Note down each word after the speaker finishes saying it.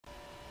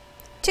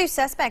Two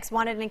suspects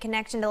wanted in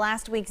connection to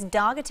last week's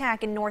dog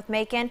attack in North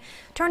Macon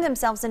turned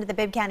themselves into the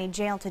Bibb County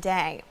Jail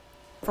today.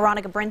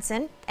 Veronica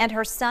Brinson and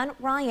her son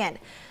Ryan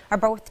are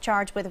both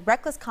charged with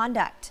reckless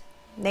conduct.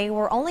 They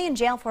were only in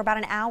jail for about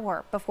an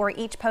hour before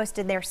each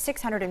posted their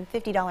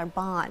 $650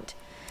 bond.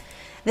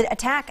 The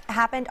attack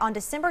happened on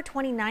December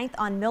 29th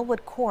on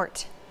Millwood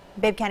Court.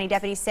 Bibb County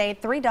deputies say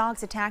 3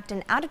 dogs attacked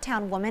an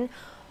out-of-town woman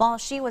while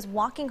she was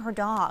walking her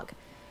dog.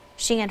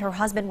 She and her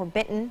husband were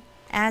bitten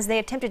as they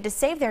attempted to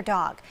save their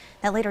dog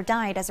that later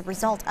died as a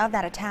result of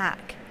that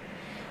attack.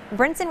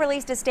 Brinson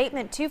released a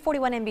statement to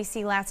 41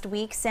 NBC last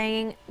week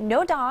saying,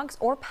 "No dogs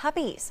or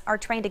puppies are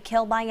trained to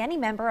kill by any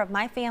member of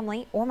my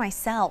family or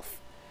myself."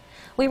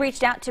 We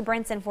reached out to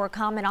Brinson for a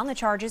comment on the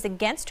charges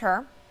against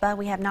her, but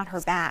we have not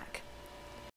heard back.